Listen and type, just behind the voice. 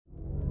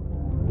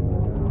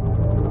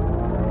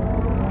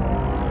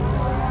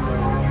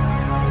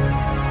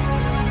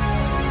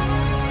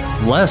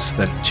Less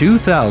Than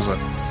 2000.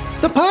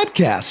 The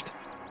podcast.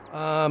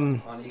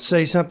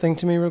 Say something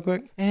to me real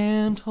quick.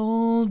 And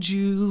hold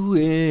you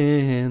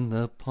in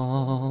the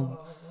palm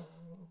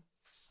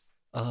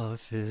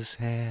of his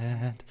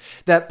hand.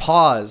 That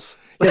pause.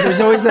 Yeah, there's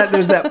always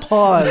that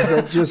pause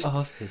that just...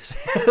 Of his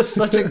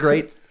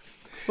hand.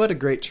 What a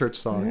great church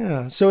song.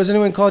 Yeah. So has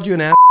anyone called you an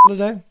ass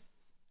today?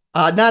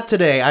 Not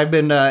today. I've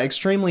been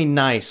extremely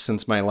nice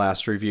since my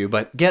last review,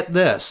 but get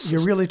this.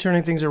 You're really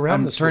turning things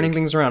around this turning week.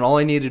 things around. All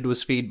I needed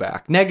was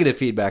feedback. Negative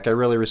feedback. I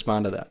really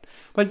respond to that.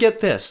 But get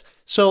this.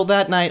 So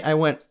that night I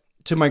went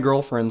to my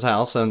girlfriend's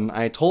house and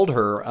I told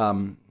her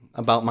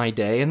about my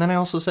day. And then I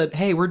also said,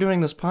 hey, we're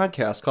doing this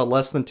podcast called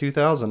Less Than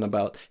 2000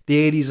 about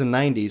the 80s and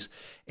 90s.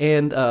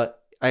 And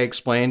I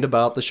explained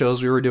about the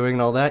shows we were doing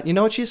and all that. You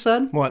know what she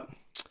said? What?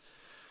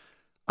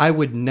 I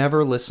would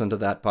never listen to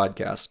that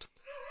podcast.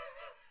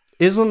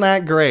 Isn't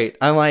that great?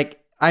 I'm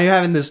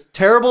having this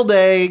terrible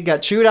day,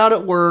 got chewed out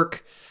at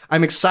work.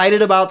 I'm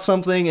excited about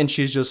something. And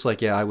she's just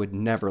like, yeah, I would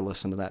never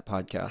listen to that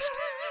podcast.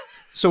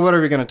 So what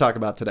are we going to talk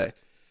about today?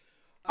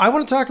 I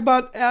want to talk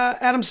about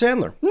Adam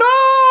Sandler.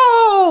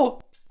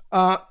 No!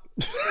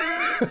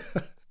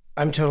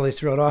 I'm totally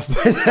thrown off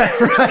by that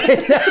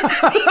right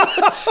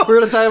now. We're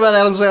going to talk about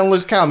Adam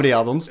Sandler's comedy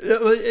albums.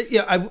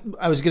 Yeah,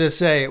 I was going to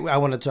say, I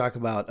want to talk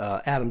about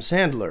Adam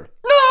Sandler.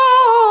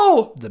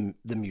 No!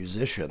 The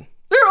musician.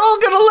 They're all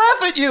going to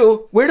laugh at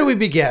you. Where do we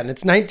begin?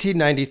 It's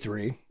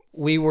 1993.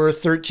 We were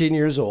 13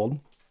 years old.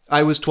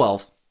 I was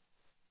 12.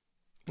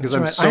 Because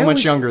I'm right. so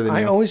much younger than you.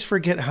 I always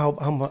forget how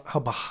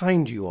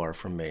behind you are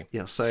from me.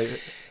 Yes,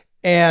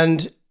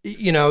 And,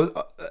 you know,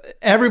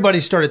 everybody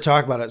started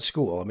talking about it at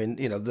school. I mean,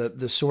 you know,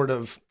 the sort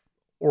of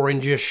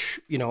orangish,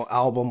 you know,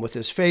 album with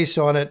his face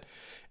on it.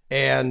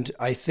 And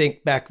I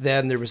think back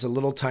then there was a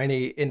little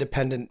tiny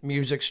independent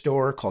music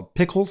store called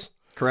Pickles.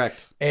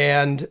 Correct.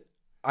 And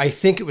I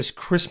think it was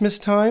Christmas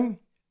time.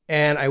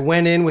 And I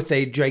went in with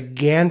a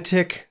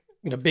gigantic,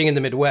 you know, being in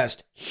the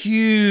Midwest,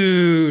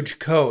 huge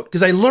coat.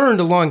 Because I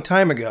learned a long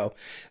time ago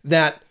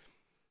that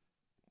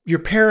your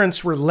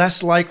parents were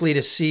less likely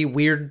to see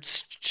weird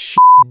shit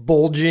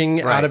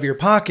bulging out of your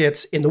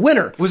pockets in the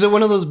winter. Was it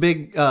one of those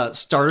big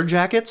starter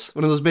jackets?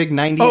 One of those big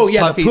 90s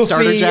puffy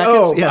starter jackets?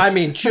 Oh, yes. I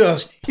mean,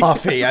 just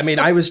puffy. Yes. I mean,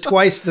 I was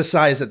twice the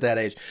size at that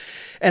age.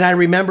 And I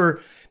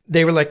remember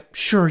they were like,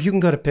 sure, you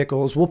can go to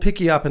Pickles. We'll pick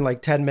you up in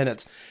like 10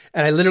 minutes.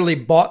 And I literally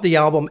bought the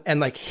album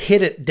and like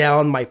hid it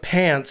down my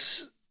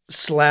pants /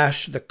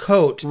 the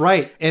coat.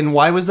 Right. And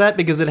why was that?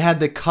 Because it had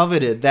the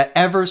coveted, that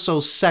ever so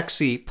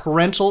sexy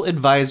parental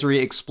advisory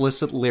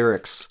explicit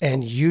lyrics.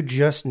 And you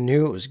just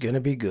knew it was going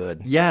to be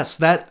good. Yes,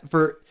 that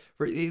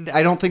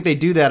I don't think they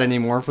do that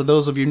anymore. For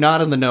those of you not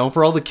in the know,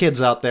 for all the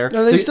kids out there.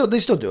 No, they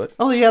still do it.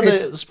 Oh yeah,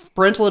 the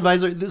parental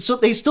advisory. So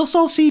they still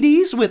sell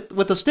CDs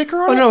with a sticker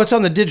on it? Oh no, it's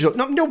on the digital.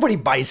 No, nobody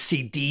buys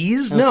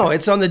CDs. Okay. No,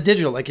 it's on the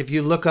digital. Like if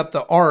you look up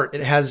the art,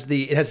 it has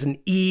an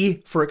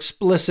E for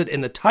explicit in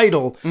the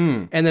title,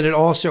 and then it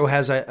also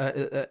has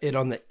it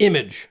on the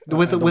image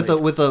with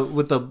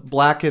the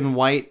black and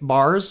white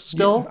bars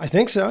still. Yeah, I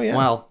think so. Yeah.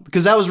 Wow,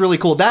 because that was really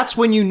cool. That's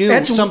when you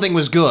knew something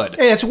was good.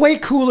 And it's way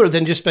cooler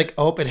than just like,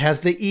 oh, it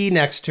has the E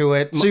next to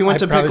it. So you went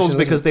to Pickles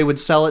because they would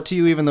sell it to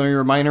you even though you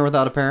were a minor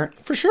without a parent?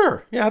 For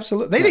sure. Yeah,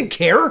 absolutely. They didn't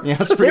care. Yeah,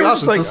 it's pretty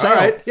awesome. Like, it's a sale. All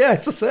right. Yeah,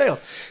 it's a sale.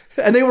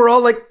 And they were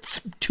all like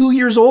 2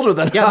 years older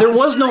than us. Yeah, there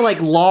was no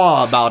like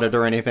law about it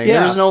or anything. Yeah.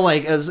 There was no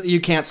like, you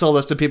can't sell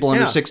this to people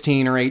under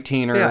 16 or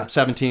 18 or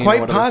 17 Quite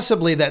or whatever.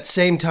 possibly that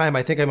same time,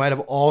 I think I might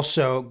have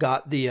also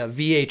got the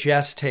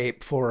VHS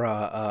tape for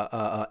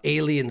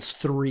Aliens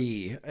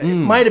 3. It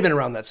might have been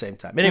around that same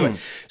time. Anyway,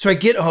 so I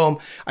get home,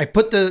 I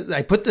put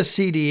the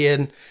CD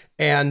in,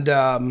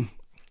 and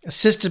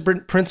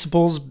assistant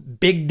principal's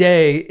big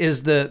day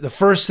is the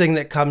first thing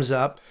that comes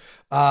up.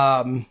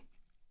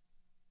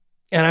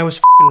 And I was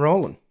f***ing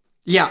rolling.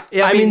 Yeah.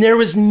 I mean, there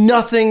was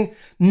nothing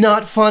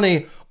not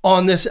funny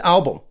on this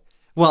album.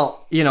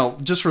 Well, you know,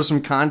 just for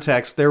some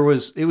context, it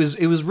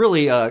was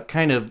really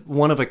kind of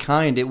one of a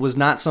kind. It was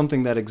not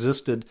something that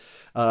existed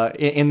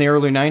in the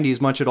early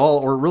 90s much at all,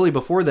 or really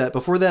before that.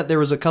 Before that, there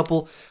was a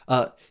couple,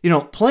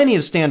 plenty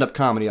of stand-up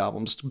comedy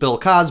albums. Bill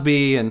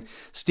Cosby and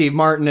Steve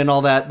Martin and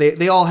all that.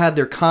 They all had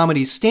their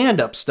comedy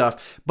stand-up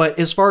stuff. But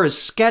as far as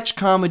sketch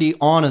comedy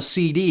on a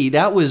CD,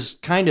 that was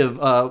kind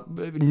of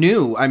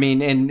new. I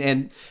mean,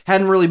 and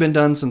hadn't really been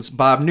done since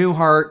Bob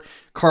Newhart,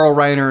 Carl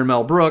Reiner and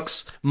Mel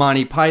Brooks,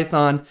 Monty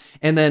Python,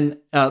 and then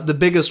the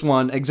biggest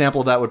one example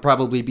of that would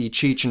probably be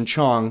Cheech and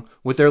Chong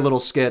with their little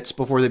skits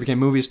before they became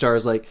movie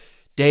stars, like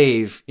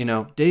Dave,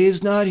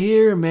 Dave's not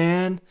here,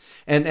 man.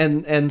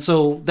 And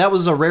so that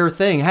was a rare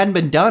thing. It hadn't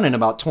been done in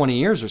about 20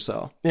 years or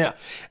so. Yeah.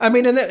 I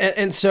mean,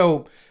 and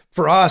so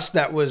for us,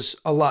 that was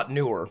a lot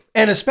newer.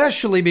 And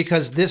especially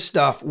because this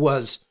stuff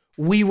was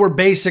we were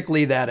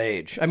basically that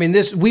age. I mean,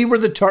 we were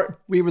the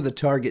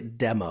target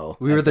demo.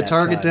 We were the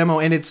target demo,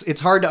 and it's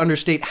hard to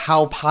understate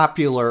how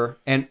popular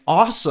and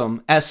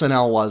awesome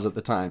SNL was at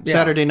the time. Yeah.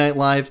 Saturday Night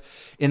Live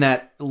in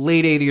that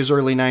late 80s,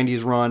 early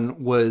 90s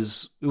run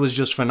was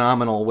just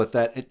phenomenal with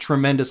that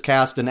tremendous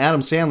cast, and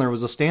Adam Sandler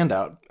was a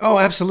standout. Oh,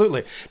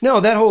 absolutely. No,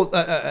 that whole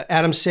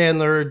Adam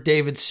Sandler,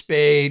 David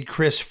Spade,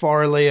 Chris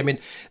Farley, I mean,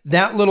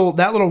 that little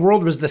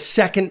world was the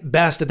second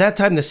best. At that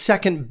time, the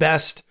second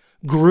best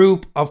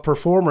group of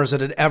performers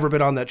that had ever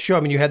been on that show. I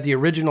mean, you had the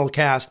original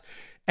cast,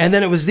 and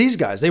then it was these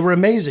guys. They were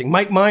amazing.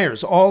 Mike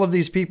Myers, all of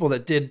these people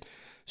that did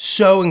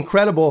so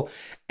incredible.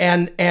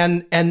 And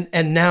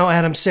now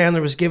Adam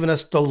Sandler was giving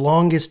us the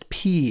longest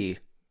pee,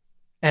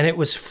 and it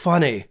was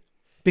funny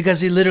because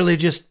he literally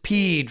just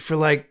peed for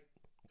like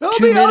 2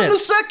 minutes. I'll be out in a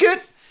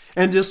second.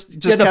 And just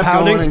kept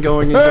pounding. Going and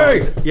going. And hey,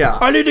 going. Yeah.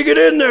 I need to get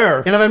in there.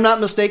 And if I'm not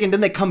mistaken,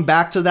 didn't they come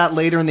back to that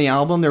later in the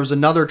album? There was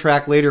another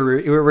track later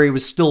where he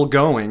was still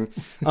going,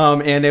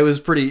 and it was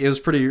pretty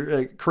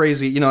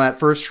crazy. You know, that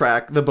first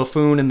track, the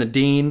buffoon and the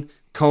dean.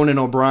 Conan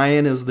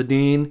O'Brien is the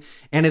dean,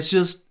 and it's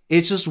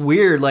just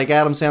weird. Like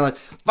Adam Sandler,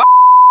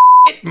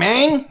 it,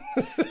 man.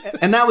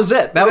 And that was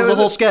it. That was the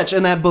whole sketch.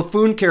 And that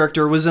buffoon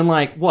character was in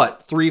like,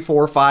 what, 3,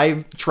 4,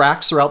 5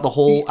 tracks throughout the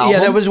whole album? Yeah,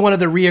 that was one of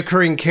the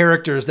reoccurring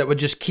characters that would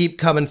just keep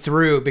coming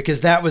through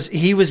because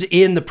he was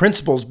in the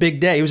principal's big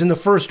day. He was in the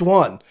first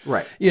one.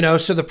 Right. You know,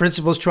 so the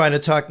principal's trying to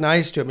talk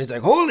nice to him. He's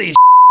like, holy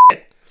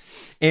shit.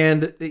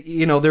 And,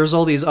 you know, there's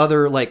all these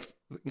other like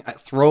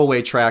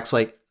throwaway tracks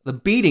like the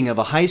beating of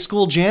a high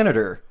school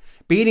janitor.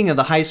 Beating of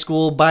the high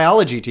school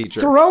biology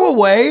teacher.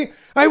 Throwaway?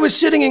 I was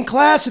sitting in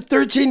class at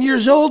 13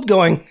 years old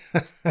going,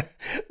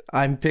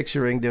 I'm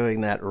picturing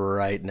doing that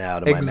right now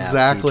to my math teacher.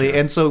 Exactly.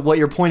 And so what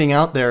you're pointing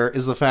out there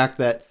is the fact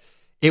that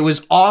it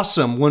was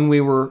awesome when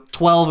we were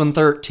 12 and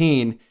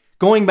 13.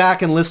 Going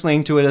back and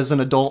listening to it as an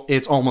adult,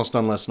 it's almost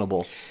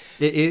unlistenable.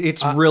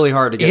 It's really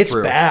hard to get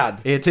through.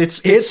 Bad.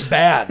 It's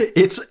bad.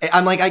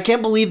 I'm like, I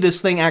can't believe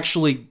this thing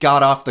actually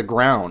got off the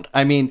ground.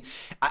 I mean,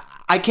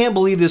 I can't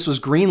believe this was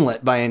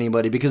greenlit by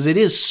anybody because it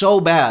is so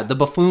bad. The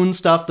buffoon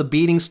stuff, the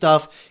beating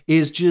stuff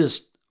is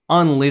just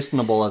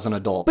unlistenable as an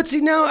adult. But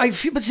see, now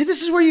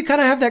this is where you kind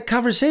of have that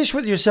conversation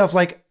with yourself.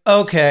 Like,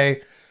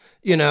 okay,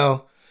 you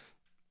know,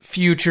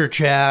 future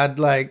Chad,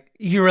 like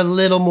you're a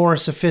little more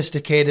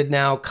sophisticated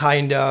now,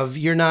 kind of.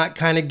 You're not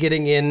kind of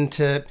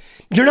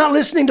you're not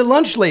listening to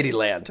Lunch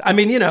Ladyland. I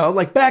mean, you know,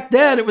 like back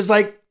then it was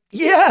like,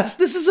 yes,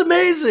 this is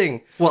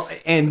amazing. Well,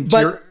 and to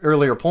your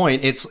earlier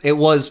point,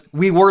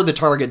 we were the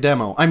target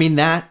demo. I mean,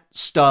 that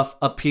stuff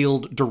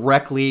appealed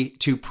directly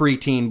to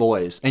preteen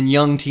boys and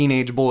young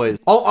teenage boys.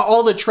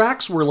 All the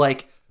tracks were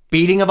like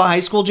beating of a high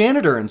school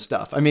janitor and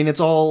stuff. I mean,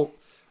 it's all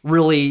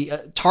really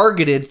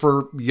targeted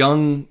for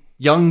young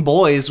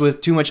boys with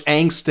too much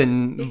angst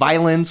and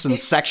violence and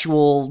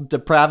sexual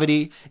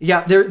depravity.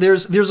 Yeah,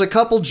 there's a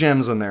couple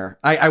gems in there.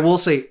 I will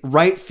say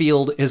Right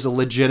Field is a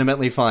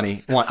legitimately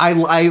funny one.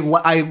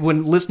 I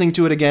when listening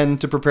to it again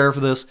to prepare for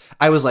this,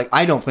 I was like,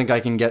 I don't think I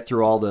can get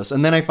through all this.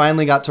 And then I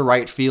finally got to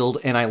Right Field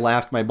and I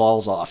laughed my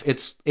balls off.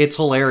 It's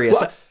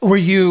hilarious. Were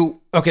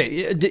you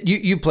okay?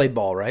 You played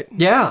ball, right?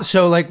 Yeah.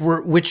 So like,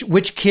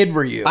 which kid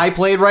were you? I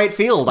played right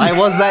field. I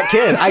was that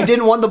kid. I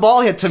didn't want the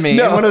ball hit to me.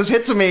 No. And when it was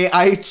hit to me,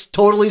 I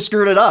totally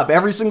screwed it up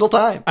every single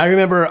time. I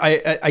remember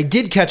I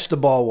did catch the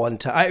ball one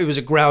time. It was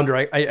a grounder.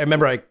 I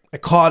remember I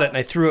caught it and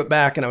I threw it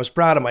back and I was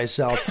proud of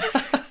myself.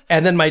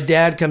 And then my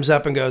dad comes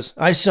up and goes,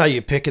 "I saw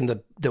you picking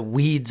the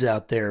weeds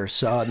out there,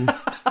 son."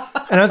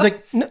 And I was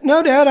like,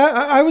 "No, Dad,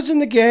 I was in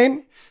the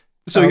game."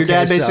 So okay, your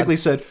dad basically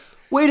said,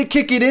 "Way to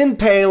kick it in,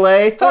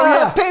 Pele." Oh,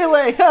 yeah.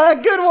 Pele.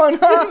 Good one,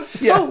 huh?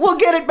 Yeah. Oh, we'll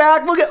get it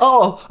back.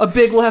 A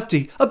big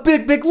lefty. A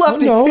big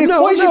lefty. No,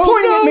 why is he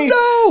pointing at me?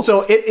 No.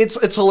 So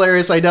it's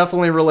hilarious. I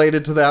definitely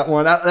related to that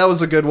one. That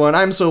was a good one.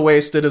 I'm So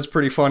Wasted is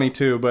pretty funny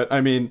too, but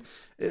I mean,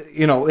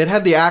 you know, it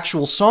had the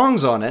actual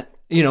songs on it,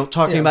 you know,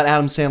 talking about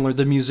Adam Sandler,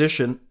 the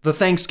musician, the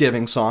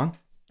Thanksgiving song,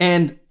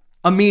 and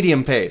A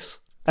Medium Pace.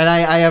 And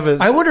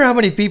I wonder how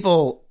many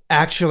people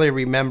actually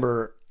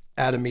remember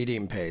At a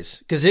Medium Pace,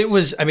 because it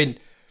was, I mean,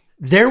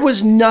 there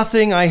was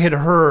nothing I had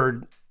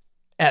heard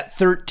at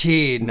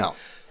 13. No.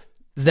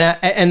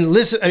 And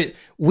listen, I mean,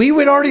 we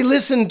would already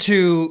listen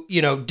to,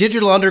 you know,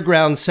 Digital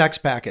Underground Sex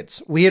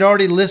Packets. We had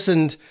already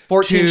listened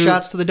 14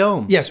 Shots to the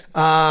Dome. Yes.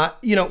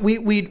 You know,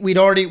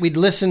 we'd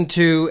listened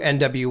to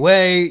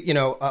NWA. You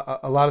know,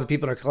 a lot of the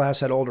people in our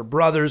class had older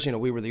brothers. You know,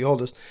 we were the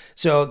oldest.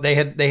 So they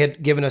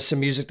had given us some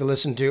music to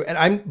listen to.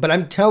 But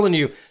I'm telling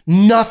you,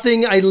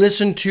 nothing I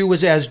listened to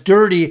was as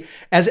dirty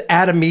as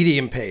At a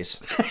Medium Pace.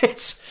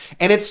 It's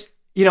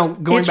you know,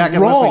 going back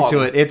and listening to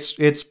it,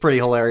 it's pretty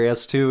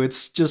hilarious too.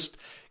 It's just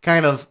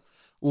kind of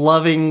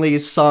lovingly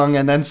sung,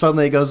 and then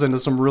suddenly it goes into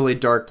some really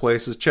dark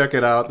places. Check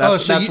it out.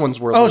 That's one's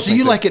worth listening so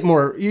you to. like it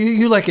more.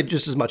 You like it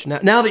just as much now.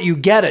 Now that you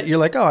get it, you're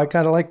like, oh, I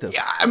kind of like this.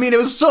 Yeah, I mean, it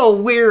was so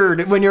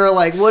weird when you're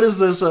like, what is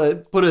this?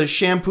 Put a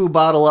shampoo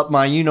bottle up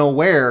my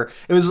you-know-where.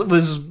 It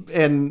was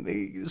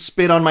and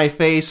spit on my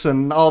face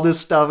and all this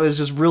stuff. Is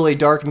just really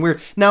dark and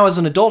weird. Now, as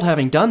an adult,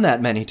 having done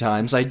that many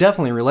times, I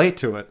definitely relate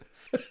to it.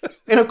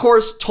 And, of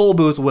course, Toll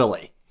Booth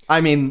Willie. I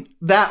mean,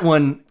 that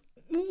one...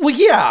 Well,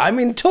 yeah, I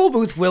mean, Toll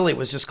Booth Willie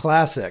was just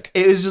classic.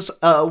 It was just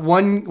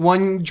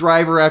one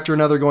driver after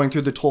another going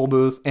through the toll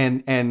booth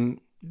and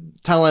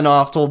telling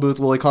off Toll Booth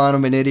Willie, calling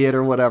him an idiot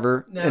or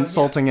whatever,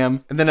 insulting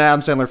him. And then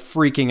Adam Sandler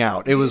freaking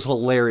out. It was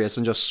hilarious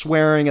and just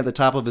swearing at the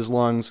top of his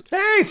lungs.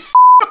 Hey,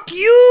 fuck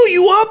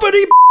you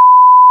uppity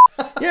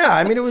Yeah,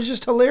 I mean, it was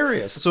just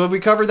hilarious. So have we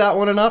covered that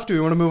one enough? Do we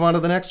want to move on to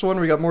the next one?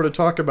 We got more to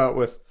talk about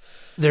with...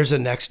 There's a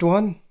next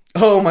one?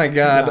 Oh my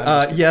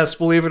God. Yes,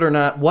 believe it or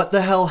not. What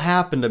the Hell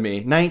Happened to Me?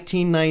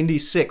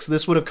 1996.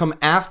 This would have come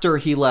after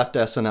he left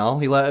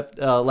SNL. He left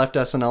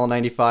SNL in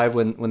 95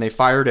 when they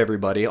fired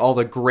everybody, all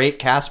the great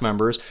cast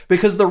members,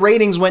 because the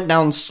ratings went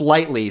down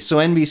slightly. So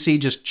NBC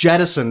just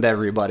jettisoned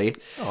everybody.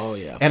 Oh,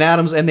 yeah.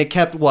 And they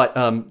kept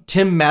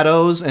Tim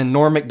Meadows and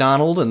Norm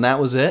Macdonald, and that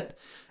was it.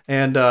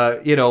 And,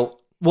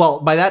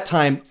 well, by that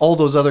time, all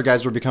those other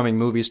guys were becoming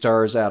movie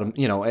stars.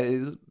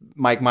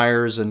 Mike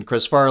Myers and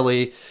Chris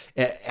Farley,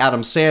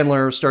 Adam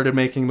Sandler started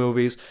making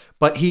movies,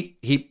 but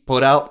he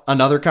put out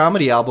another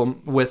comedy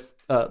album with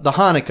the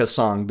Hanukkah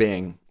song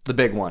being the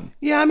big one.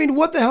 Yeah, I mean,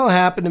 What the Hell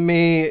Happened to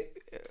Me?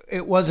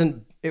 It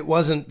wasn't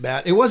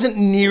bad. It wasn't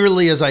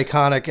nearly as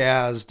iconic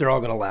as They're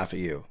All Gonna Laugh at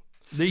You.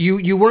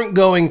 You weren't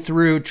going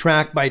through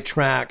track by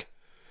track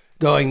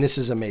going, this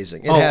is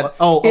amazing.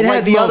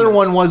 The other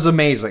one was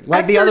amazing.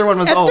 The other one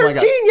was, at 13, my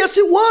God. Yes,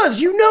 it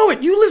was. You know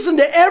it. You listened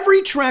to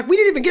every track. We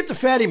didn't even get to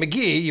Fatty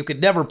McGee. You could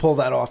never pull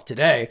that off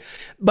today.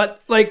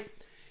 But,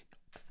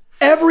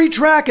 every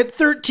track at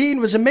 13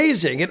 was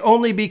amazing. It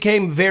only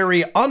became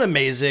very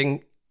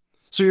unamazing.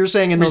 So you're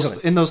saying in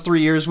those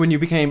 3 years when you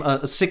became a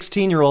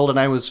 16-year-old and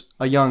I was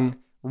a young,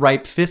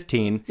 ripe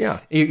 15, yeah,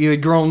 you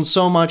had grown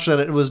so much that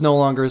it was no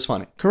longer as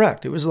funny.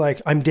 Correct. It was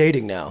like, I'm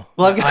dating now.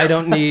 Well, I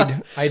don't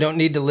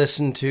need to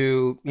listen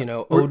to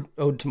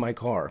Ode to My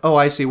Car. Oh,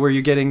 I see. Were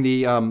you getting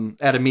the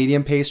at a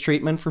medium pace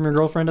treatment from your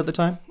girlfriend at the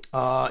time?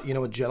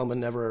 A gentleman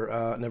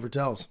never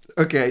tells.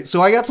 Okay,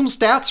 so I got some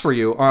stats for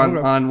you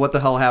on What the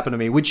Hell Happened to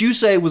Me, which you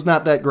say was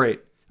not that great.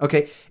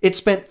 Okay, it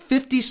spent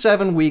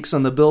 57 weeks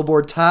on the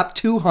Billboard Top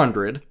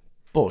 200.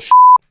 Bullshit.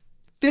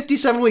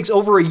 57 weeks,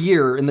 over a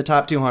year in the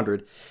Top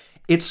 200.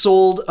 It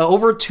sold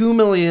over 2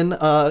 million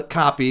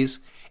copies,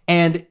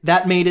 and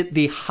that made it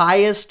the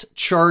highest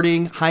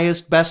charting,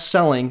 highest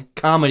best-selling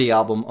comedy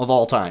album of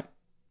all time.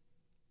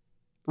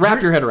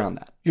 Wrap your head around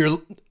that.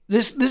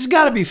 This has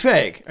got to be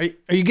fake.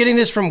 Are you getting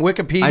this from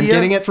Wikipedia? I'm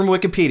getting it from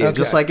Wikipedia,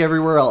 just like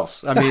everywhere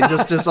else. I mean,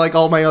 just like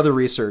all my other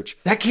research.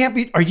 That can't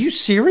be. Are you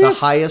serious?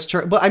 The highest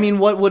chart. But I mean,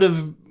 what would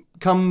have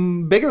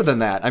come bigger than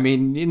that? I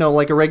mean,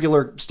 like a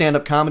regular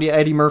stand-up comedy,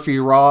 Eddie Murphy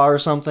Raw or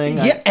something.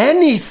 Yeah,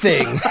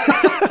 anything.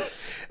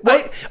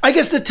 I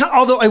guess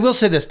although I will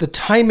say this, the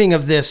timing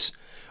of this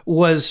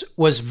was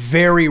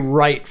very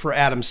right for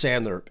Adam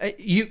Sandler.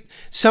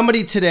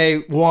 Somebody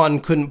today,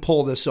 couldn't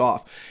pull this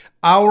off.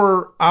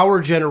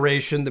 Our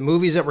generation, the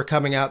movies that were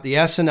coming out, the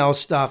SNL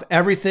stuff,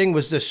 everything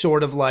was this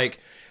sort of like,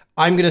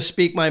 I'm going to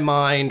speak my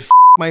mind,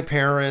 my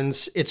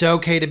parents, it's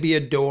okay to be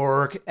a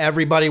dork,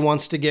 everybody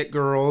wants to get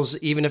girls,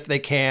 even if they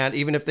can't,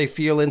 even if they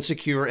feel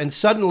insecure. And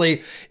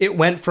suddenly it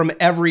went from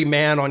every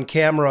man on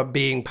camera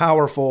being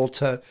powerful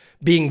to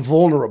being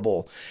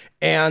vulnerable.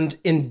 And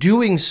in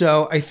doing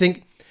so, I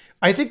think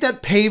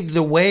that paved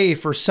the way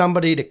for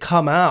somebody to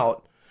come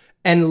out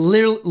and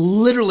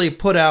literally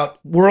put out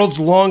world's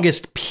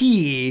longest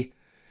pee,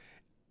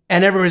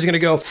 and everybody's going to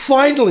go,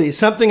 finally,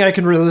 something I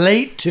can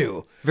relate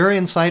to. Very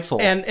insightful.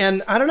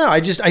 And I don't know.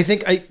 I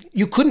think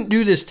you couldn't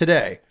do this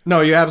today.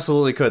 No, you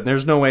absolutely couldn't.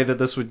 There's no way that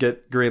this would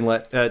get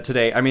greenlit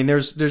today. I mean,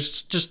 there's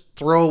just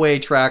throwaway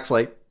tracks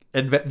like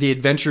The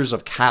Adventures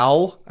of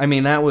Cow. I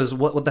mean, that was,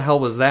 what the hell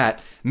was that?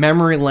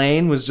 Memory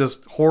Lane was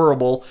just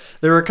horrible.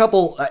 There were a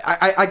couple,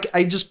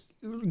 I just,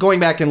 going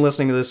back and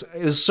listening to this,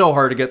 it was so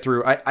hard to get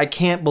through. I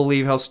can't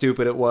believe how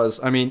stupid it was.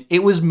 I mean,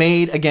 it was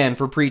made, again,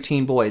 for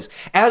preteen boys.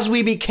 As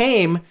we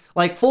became,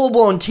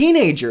 full-blown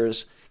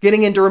teenagers,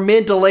 getting into our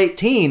mid to late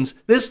teens,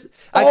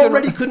 I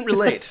couldn't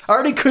relate.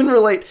 Already couldn't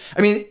relate.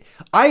 I mean,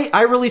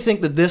 I really think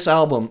that this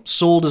album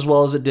sold as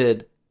well as it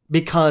did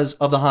because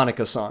of the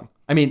Hanukkah song.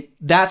 I mean,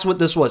 that's what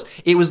this was.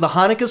 It was the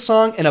Hanukkah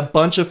song and a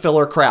bunch of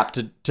filler crap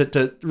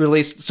to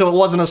release, so it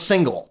wasn't a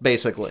single,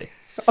 basically.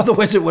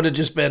 Otherwise, it would have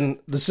just been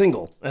the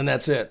single, and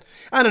that's it.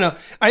 I don't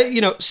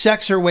know.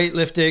 Sex or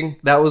weightlifting.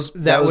 That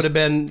would have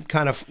been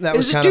kind of. That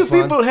was kind of fun.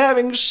 Two people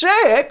having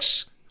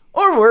sex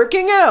or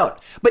working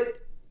out. But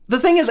the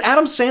thing is,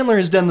 Adam Sandler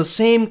has done the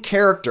same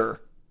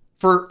character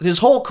for his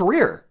whole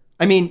career.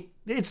 I mean,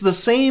 it's the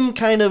same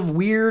kind of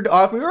weird,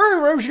 all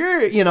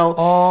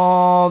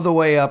the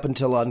way up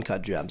until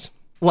Uncut Gems.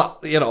 Well,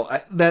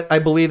 I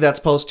believe that's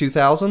post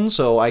 2000,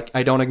 so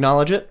I don't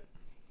acknowledge it.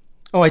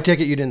 Oh, I take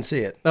it you didn't see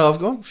it. Oh, of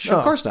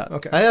course not.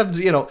 Okay. I have,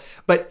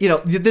 but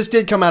this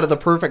did come out at the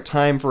perfect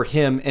time for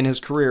him in his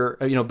career.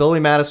 Billy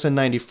Madison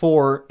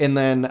 94, and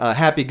then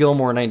Happy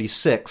Gilmore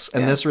 96,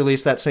 and this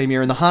released that same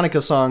year. And the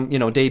Hanukkah song,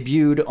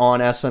 debuted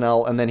on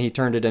SNL, and then he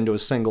turned it into a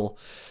single,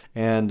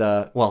 and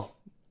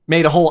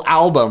made a whole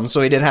album,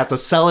 so he didn't have to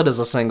sell it as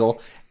a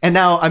single. And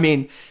now,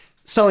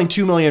 selling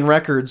 2 million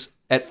records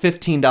at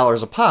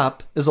 $15 a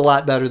pop is a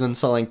lot better than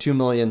selling 2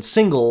 million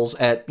singles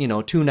at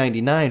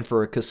 $2.99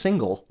 for a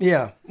single.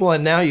 Yeah. Well,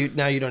 and now you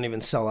don't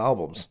even sell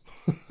albums.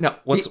 No,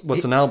 what's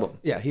an album?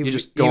 Yeah, you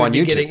just go on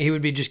YouTube. He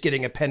would be just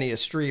getting a penny a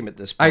stream at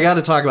this point. I got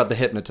to talk about The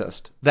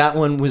Hypnotist. That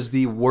one was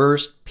the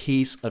worst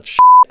piece of shit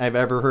I've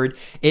ever heard.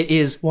 It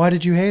is. Why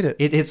did you hate it?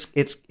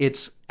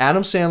 It's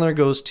Adam Sandler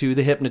goes to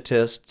the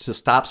hypnotist to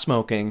stop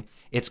smoking.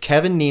 It's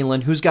Kevin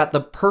Nealon, who's got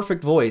the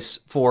perfect voice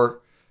for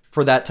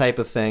that type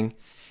of thing.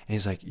 And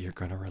he's like, you're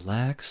going to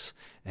relax,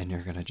 and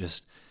you're going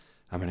to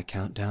I'm going to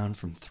count down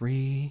from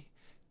 3,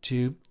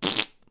 2,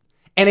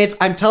 and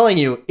I'm telling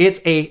you, it's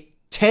a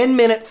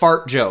 10-minute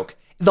fart joke.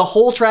 The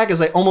whole track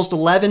is like almost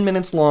 11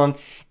 minutes long,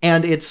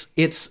 and it's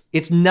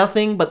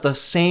nothing but the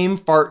same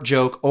fart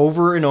joke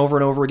over and over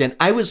and over again.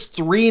 I was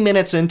 3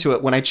 minutes into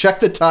it when I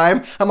checked the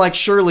time. I'm like,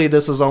 surely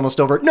this is almost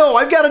over. No,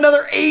 I've got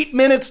another 8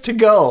 minutes to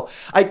go.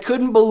 I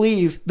couldn't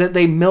believe that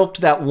they milked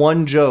that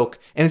one joke,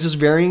 and it's just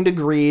varying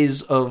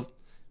degrees of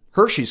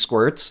Hershey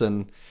squirts,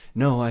 and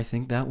no, I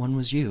think that one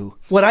was you.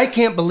 What I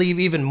can't believe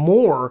even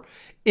more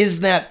is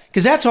that,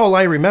 because that's all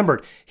I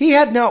remembered, he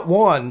had not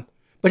one,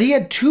 but he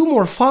had 2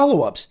 more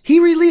follow-ups. He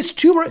released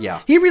 2 more.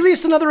 Yeah. He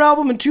released another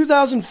album in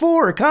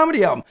 2004, a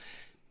comedy album.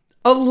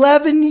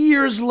 11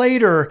 years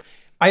later,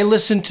 I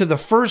listened to the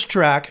first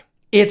track.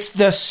 It's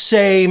the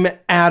same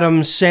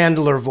Adam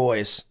Sandler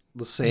voice.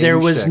 The same. There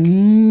was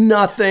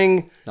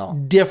nothing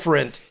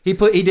different. He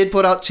did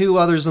put out 2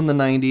 others in the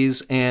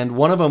 90s, and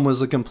one of them was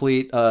a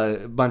complete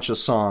bunch of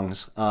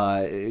songs.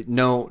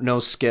 No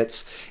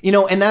skits.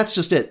 And that's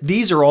just it.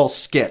 These are all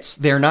skits.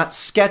 They're not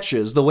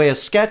sketches. The way a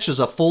sketch is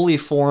a fully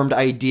formed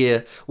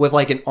idea with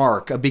like an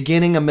arc, a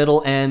beginning, a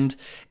middle, end,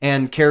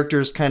 and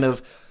characters kind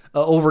of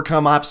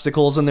overcome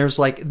obstacles, and there's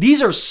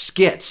these are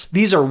skits.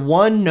 These are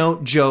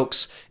one-note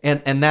jokes,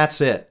 and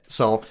that's it.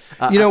 So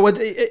you know what?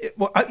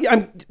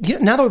 I'm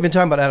now that we've been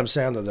talking about Adam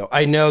Sandler, though,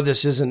 I know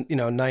this isn't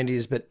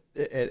 90s but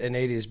and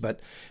 80s,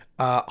 but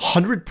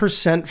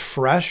 100%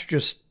 Fresh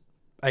just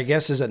I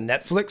guess is a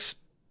Netflix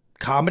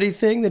comedy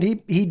thing that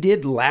he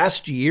did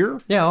last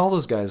year. Yeah, all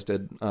those guys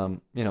did.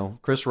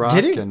 Chris Rock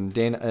and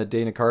Dana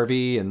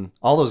Carvey and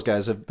all those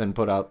guys have been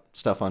put out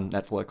stuff on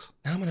Netflix.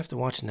 Now I'm gonna have to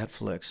watch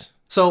Netflix.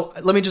 So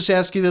let me just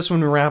ask you this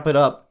when we wrap it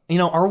up.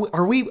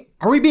 Are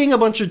we being a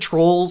bunch of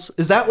trolls?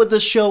 Is that what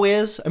this show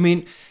is?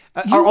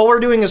 All we're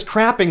doing is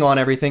crapping on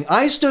everything.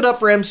 I stood up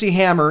for MC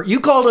Hammer. You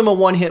called him a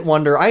one-hit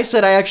wonder. I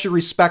said I actually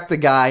respect the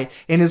guy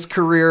and his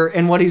career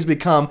and what he's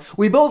become.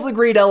 We both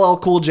agreed LL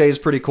Cool J is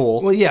pretty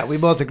cool. Well, yeah, we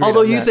both agreed.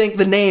 Although you think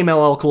the name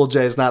LL Cool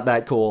J is not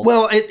that cool.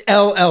 Well,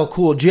 LL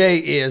Cool J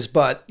is,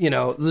 but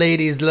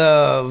ladies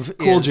love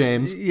Cool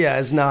James. Yeah,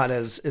 is not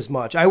as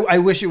much. I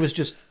wish it was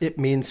just it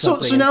means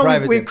something. So now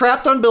we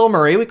crapped on Bill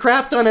Murray. We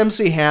crapped on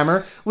MC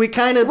Hammer. We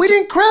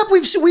didn't crap.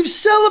 We've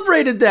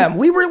celebrated them.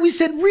 We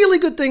said really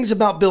good things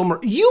about Bill Murray.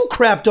 You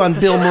crapped on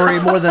Bill Murray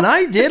more than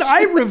I did.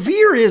 I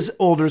revere his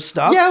older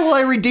stuff. Yeah, well,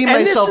 I redeemed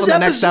myself in the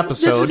next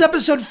episode. This is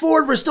episode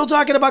 4. We're still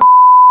talking about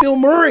Bill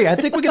Murray. I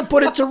think we can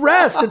put it to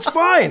rest. It's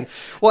fine.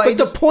 Well, but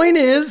the point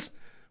is,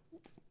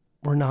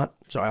 we're not.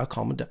 Sorry, I'll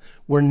calm it down.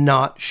 We're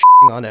not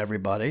shitting on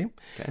everybody.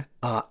 Okay.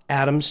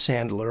 Adam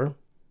Sandler,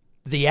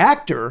 the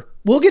actor.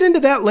 We'll get into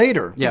that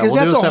later. Yeah, because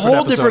that's a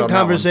whole different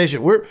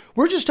conversation.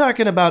 We're just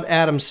talking about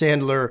Adam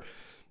Sandler,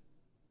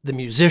 the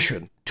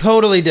musician.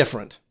 Totally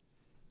different.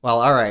 Well,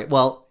 all right.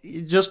 Well,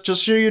 just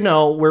so you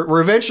know,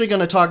 we're eventually going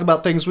to talk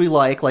about things we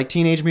like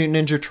Teenage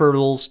Mutant Ninja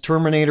Turtles,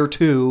 Terminator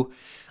 2,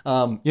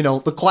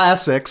 the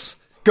classics,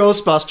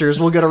 Ghostbusters.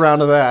 We'll get around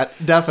to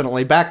that.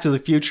 Definitely. Back to the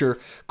Future.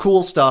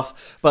 Cool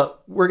stuff.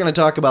 But we're going to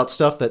talk about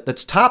stuff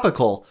that's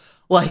topical,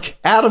 like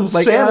Adam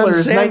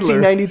Sandler's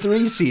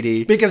 1993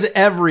 CD. Because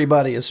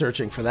everybody is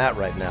searching for that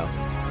right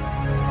now.